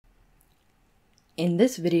In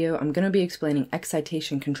this video, I'm going to be explaining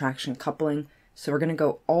excitation-contraction coupling, so we're going to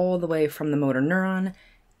go all the way from the motor neuron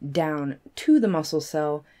down to the muscle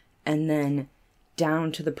cell, and then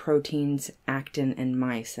down to the proteins actin and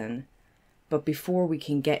myosin. But before we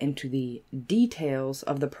can get into the details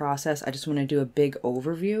of the process, I just want to do a big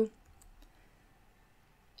overview.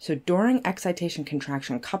 So during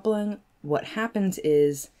excitation-contraction coupling, what happens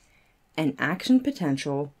is an action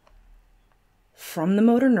potential from the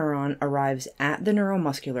motor neuron arrives at the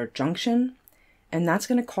neuromuscular junction, and that's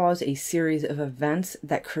going to cause a series of events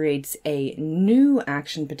that creates a new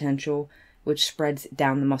action potential which spreads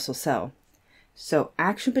down the muscle cell. So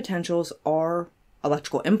action potentials are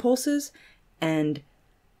electrical impulses, and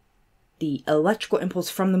the electrical impulse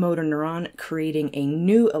from the motor neuron creating a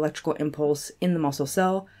new electrical impulse in the muscle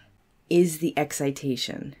cell is the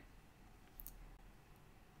excitation.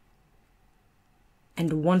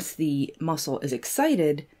 And once the muscle is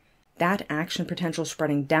excited, that action potential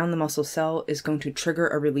spreading down the muscle cell is going to trigger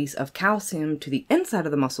a release of calcium to the inside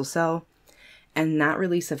of the muscle cell, and that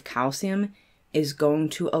release of calcium is going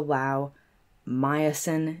to allow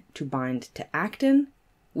myosin to bind to actin,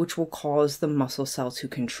 which will cause the muscle cell to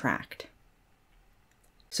contract.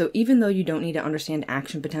 So even though you don't need to understand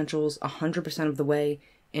action potentials 100% of the way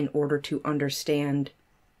in order to understand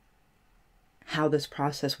how this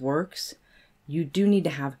process works, you do need to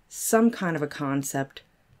have some kind of a concept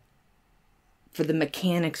for the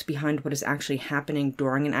mechanics behind what is actually happening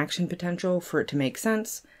during an action potential for it to make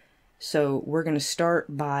sense. So we're going to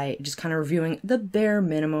start by just kind of reviewing the bare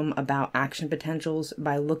minimum about action potentials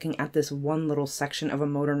by looking at this one little section of a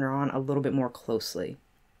motor neuron a little bit more closely.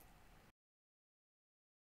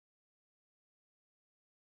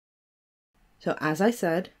 So as I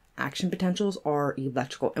said, action potentials are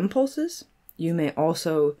electrical impulses. You may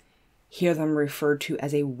also hear them referred to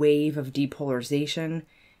as a wave of depolarization,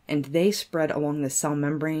 and they spread along the cell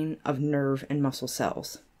membrane of nerve and muscle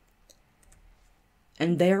cells.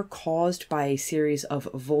 And they are caused by a series of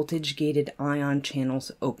voltage-gated ion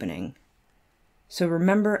channels opening. So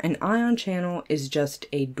remember, an ion channel is just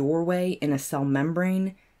a doorway in a cell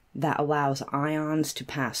membrane that allows ions to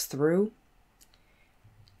pass through,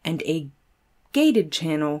 and a gated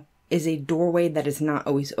channel is a doorway that is not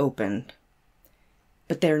always opened,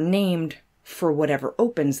 but they're named for whatever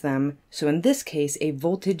opens them. So in this case, a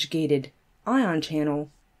voltage-gated ion channel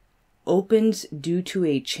opens due to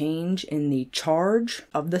a change in the charge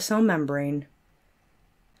of the cell membrane,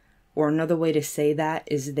 or another way to say that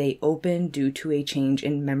is they open due to a change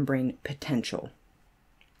in membrane potential.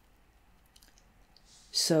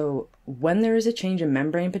 So when there is a change in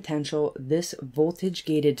membrane potential, this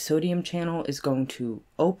voltage-gated sodium channel is going to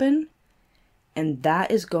open, and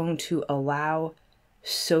that is going to allow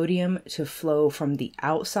sodium to flow from the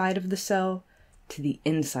outside of the cell to the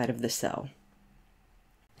inside of the cell.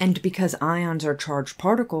 And because ions are charged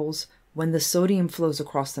particles, when the sodium flows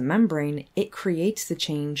across the membrane, it creates the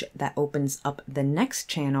change that opens up the next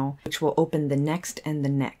channel, which will open the next and the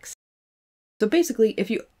next. So basically, if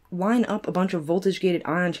you line up a bunch of voltage-gated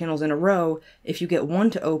ion channels in a row, if you get one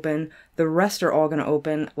to open, the rest are all going to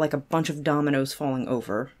open like a bunch of dominoes falling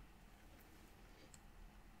over.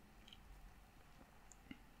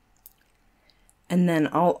 And then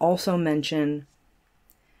I'll also mention,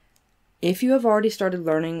 if you have already started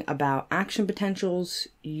learning about action potentials,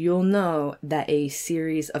 you'll know that a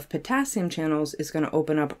series of potassium channels is going to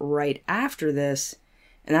open up right after this,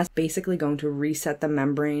 and that's basically going to reset the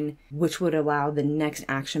membrane, which would allow the next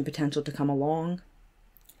action potential to come along.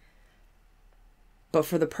 But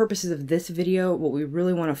for the purposes of this video, what we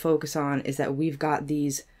really want to focus on is that we've got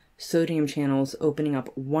these sodium channels opening up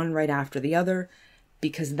one right after the other,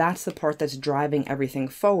 because that's the part that's driving everything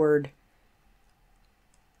forward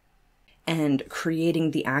and creating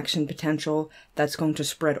the action potential that's going to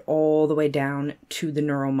spread all the way down to the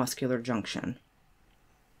neuromuscular junction.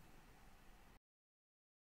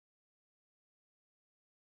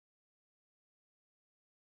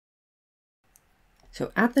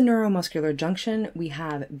 So at the neuromuscular junction, we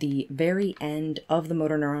have the very end of the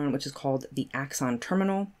motor neuron, which is called the axon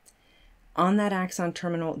terminal. On that axon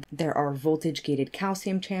terminal, there are voltage-gated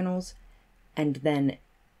calcium channels, and then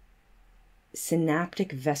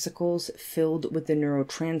synaptic vesicles filled with the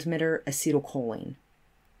neurotransmitter acetylcholine.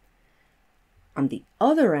 On the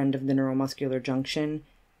other end of the neuromuscular junction,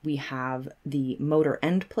 we have the motor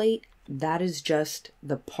end plate. That is just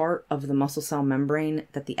the part of the muscle cell membrane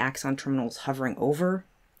that the axon terminal is hovering over.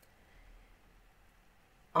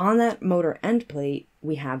 On that motor end plate,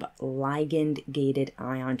 we have ligand-gated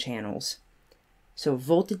ion channels. So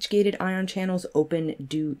voltage-gated ion channels open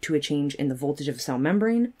due to a change in the voltage of the cell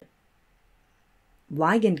membrane.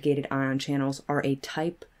 ligand-gated ion channels are a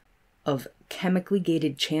type of chemically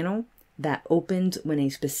gated channel that opens when a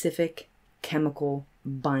specific chemical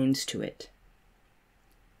binds to it.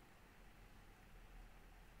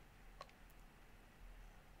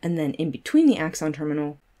 And then in between the axon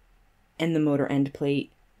terminal and the motor end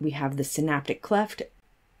plate, we have the synaptic cleft.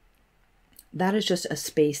 That is just a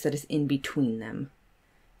space that is in between them.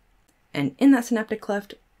 And in that synaptic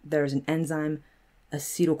cleft, there's an enzyme,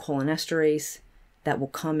 acetylcholinesterase, that will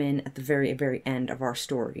come in at the very, very end of our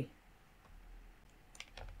story.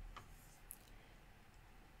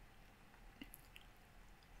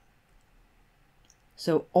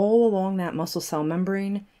 So all along that muscle cell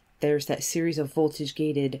membrane, there's that series of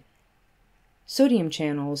voltage-gated sodium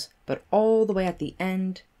channels, but all the way at the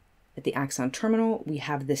end, at the axon terminal, we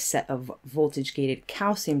have this set of voltage-gated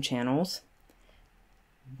calcium channels.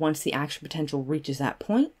 Once the action potential reaches that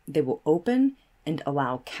point, they will open and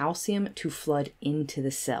allow calcium to flood into the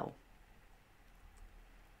cell.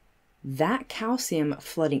 That calcium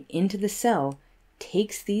flooding into the cell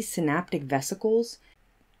takes these synaptic vesicles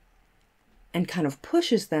and kind of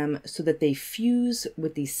pushes them so that they fuse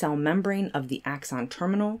with the cell membrane of the axon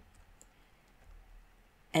terminal,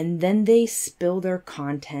 and then they spill their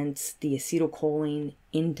contents, the acetylcholine,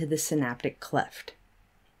 into the synaptic cleft.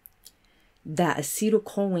 That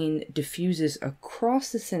acetylcholine diffuses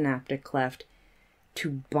across the synaptic cleft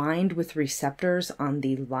to bind with receptors on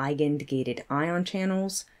the ligand-gated ion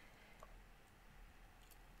channels,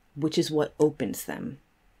 which is what opens them.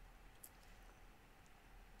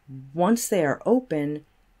 Once they are open,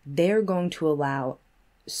 they're going to allow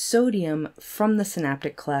sodium from the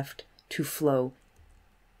synaptic cleft to flow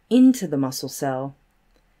into the muscle cell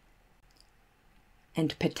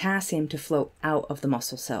and potassium to flow out of the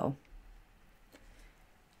muscle cell.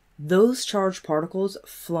 Those charged particles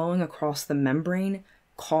flowing across the membrane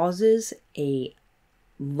causes a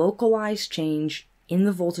localized change in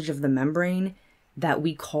the voltage of the membrane that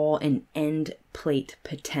we call an end plate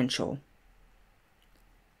potential.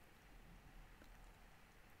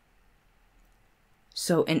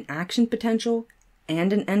 So an action potential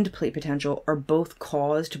and an end plate potential are both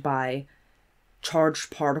caused by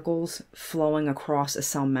charged particles flowing across a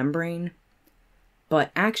cell membrane,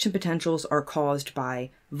 but action potentials are caused by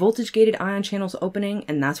voltage-gated ion channels opening,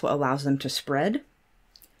 and that's what allows them to spread.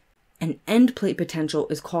 An end plate potential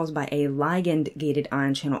is caused by a ligand-gated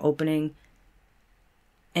ion channel opening,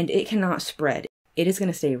 and it cannot spread. It is going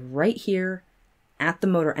to stay right here at the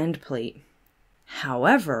motor end plate.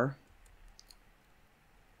 However,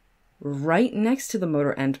 right next to the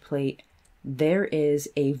motor end plate, there is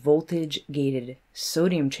a voltage-gated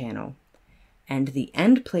sodium channel, and the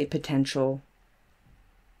end plate potential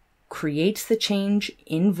creates the change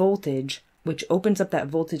in voltage, which opens up that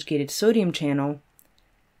voltage-gated sodium channel.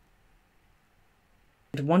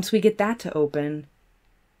 And once we get that to open,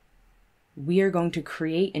 we are going to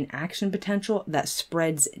create an action potential that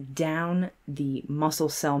spreads down the muscle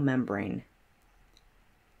cell membrane.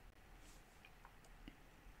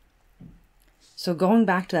 So going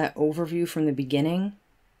back to that overview from the beginning,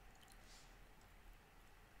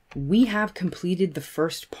 we have completed the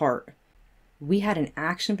first part. We had an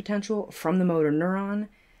action potential from the motor neuron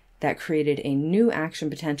that created a new action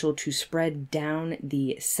potential to spread down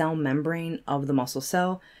the cell membrane of the muscle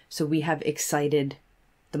cell. So we have excited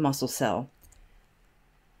the muscle cell.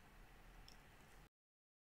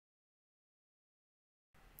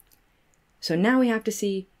 So now we have to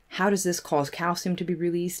see, how does this cause calcium to be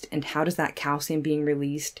released, and how does that calcium being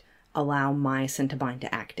released allow myosin to bind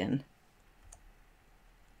to actin?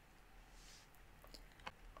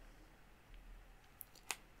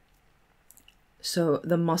 So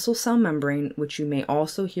the muscle cell membrane, which you may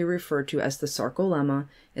also hear referred to as the sarcolemma,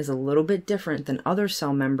 is a little bit different than other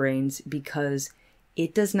cell membranes because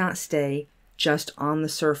it does not stay just on the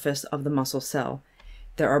surface of the muscle cell.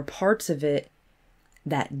 There are parts of it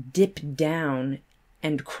that dip down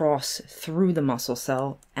and cross through the muscle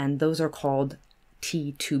cell, and those are called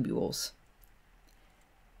T-tubules.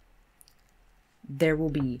 There will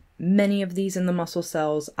be many of these in the muscle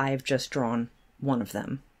cells. I have just drawn one of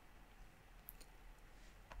them.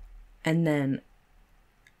 And then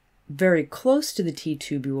very close to the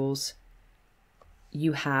T-tubules,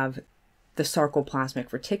 you have the sarcoplasmic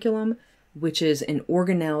reticulum, which is an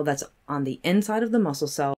organelle that's on the inside of the muscle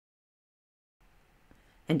cell,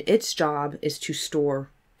 and its job is to store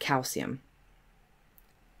calcium.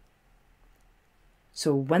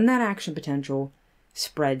 So when that action potential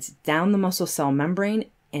spreads down the muscle cell membrane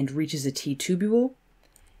and reaches a T-tubule,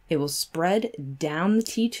 it will spread down the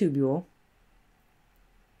T-tubule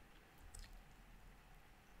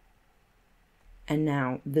And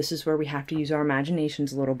now this is where we have to use our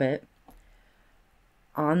imaginations a little bit.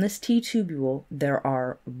 On this T-tubule, there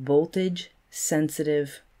are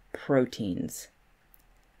voltage-sensitive proteins.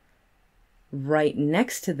 Right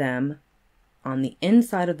next to them, on the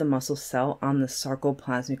inside of the muscle cell, on the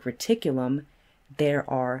sarcoplasmic reticulum, there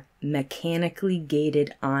are mechanically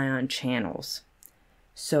gated ion channels.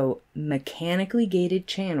 So mechanically gated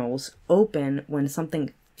channels open when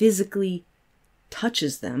something physically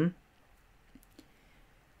touches them,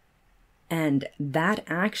 and that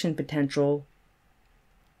action potential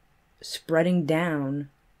spreading down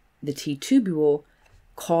the T-tubule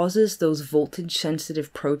causes those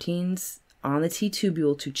voltage-sensitive proteins on the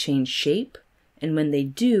T-tubule to change shape, and when they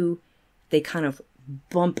do, they kind of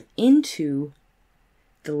bump into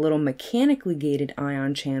the little mechanically gated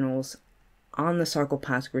ion channels on the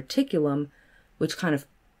sarcoplasmic reticulum, which kind of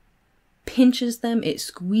pinches them, it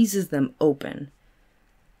squeezes them open.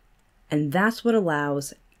 And that's what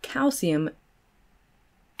allows calcium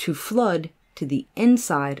to flood to the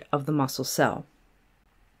inside of the muscle cell.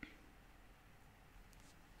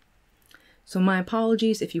 So my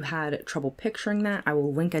apologies if you had trouble picturing that. I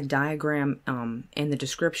will link a diagram in the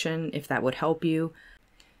description if that would help you.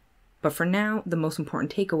 But for now, the most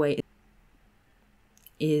important takeaway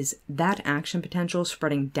is that action potential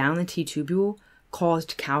spreading down the T-tubule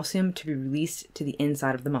caused calcium to be released to the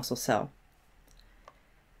inside of the muscle cell.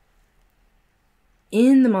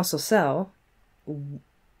 In the muscle cell,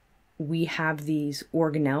 we have these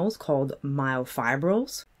organelles called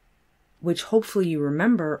myofibrils, which hopefully you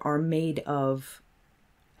remember are made of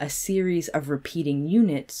a series of repeating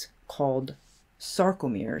units called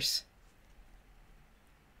sarcomeres.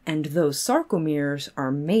 And those sarcomeres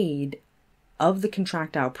are made of the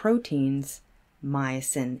contractile proteins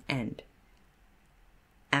myosin and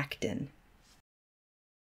actin.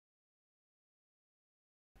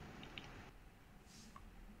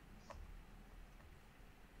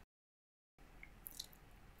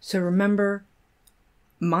 So remember,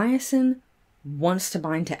 myosin wants to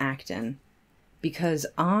bind to actin because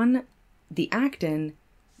on the actin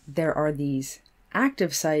there are these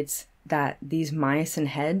active sites that these myosin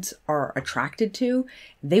heads are attracted to.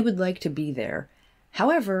 They would like to be there.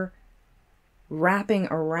 However, wrapping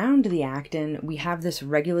around the actin, we have this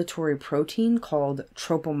regulatory protein called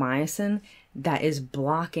tropomyosin that is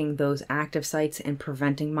blocking those active sites and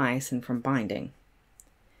preventing myosin from binding.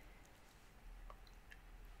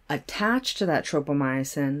 Attached to that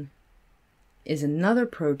tropomyosin is another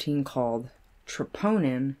protein called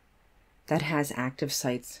troponin that has active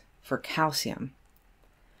sites for calcium.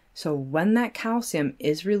 So when that calcium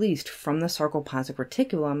is released from the sarcoplasmic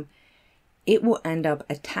reticulum, it will end up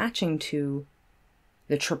attaching to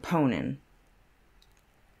the troponin.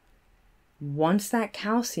 Once that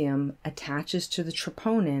calcium attaches to the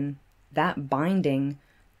troponin, that binding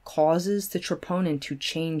causes the troponin to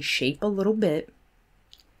change shape a little bit.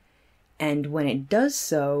 And when it does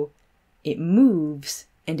so, it moves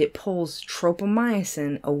and it pulls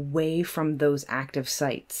tropomyosin away from those active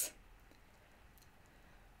sites.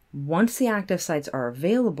 Once the active sites are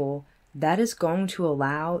available, that is going to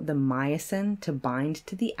allow the myosin to bind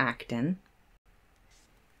to the actin.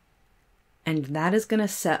 And that is going to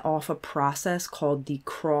set off a process called the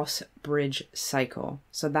cross-bridge cycle.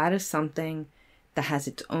 So that is something that has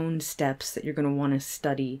its own steps that you're going to want to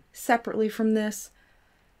study separately from this.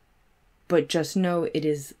 But just know it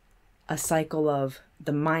is a cycle of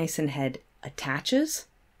the myosin head attaches,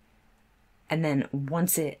 and then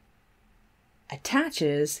once it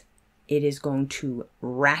attaches, it is going to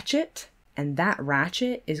ratchet, and that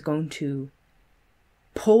ratchet is going to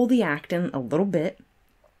pull the actin a little bit.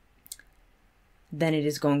 Then it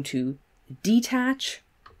is going to detach,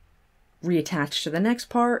 reattach to the next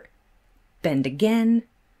part, bend again,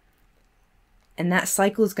 and that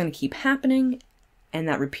cycle is going to keep happening. And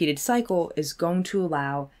that repeated cycle is going to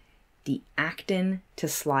allow the actin to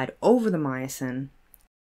slide over the myosin,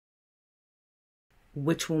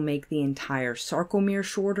 which will make the entire sarcomere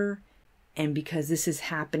shorter. And because this is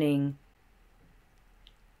happening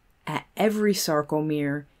at every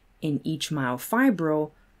sarcomere in each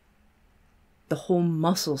myofibril, the whole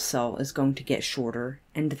muscle cell is going to get shorter,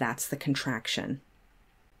 and that's the contraction.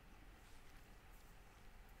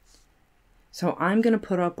 So I'm going to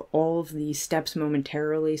put up all of these steps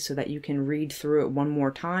momentarily so that you can read through it one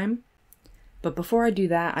more time. But before I do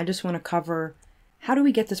that, I just want to cover how do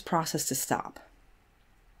we get this process to stop?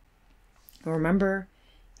 Remember,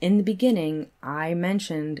 in the beginning, I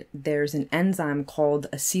mentioned there's an enzyme called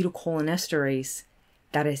acetylcholinesterase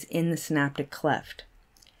that is in the synaptic cleft.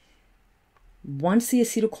 Once the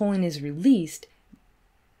acetylcholine is released,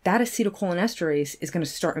 that acetylcholinesterase is going to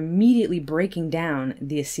start immediately breaking down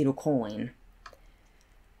the acetylcholine.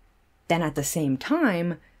 Then at the same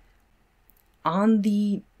time, on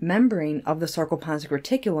the membrane of the sarcoplasmic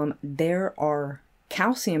reticulum, there are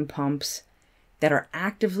calcium pumps that are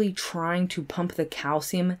actively trying to pump the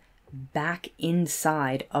calcium back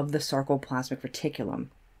inside of the sarcoplasmic reticulum.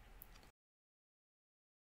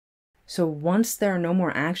 So once there are no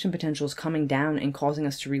more action potentials coming down and causing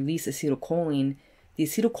us to release acetylcholine, the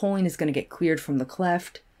acetylcholine is going to get cleared from the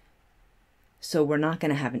cleft. So we're not going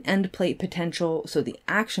to have an end plate potential. So the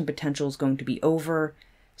action potential is going to be over.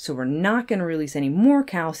 So we're not going to release any more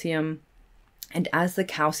calcium. And as the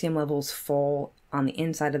calcium levels fall on the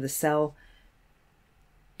inside of the cell,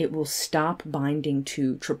 it will stop binding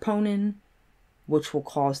to troponin, which will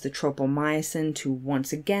cause the tropomyosin to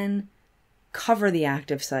once again cover the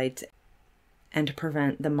active sites and to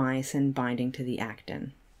prevent the myosin binding to the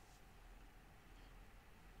actin.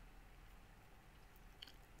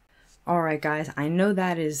 All right, guys, I know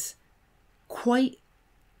that is quite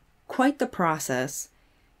the process,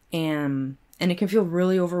 and it can feel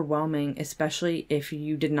really overwhelming, especially if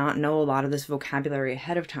you did not know a lot of this vocabulary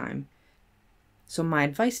ahead of time. So my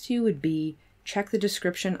advice to you would be, check the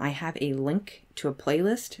description. I have a link to a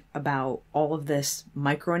playlist about all of this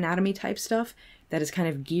microanatomy type stuff that is kind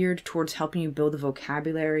of geared towards helping you build a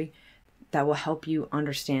vocabulary that will help you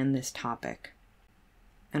understand this topic.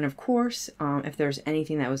 And of course, if there's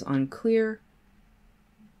anything that was unclear,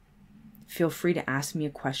 feel free to ask me a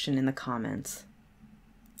question in the comments.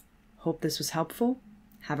 Hope this was helpful.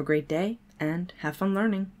 Have a great day and have fun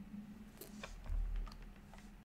learning.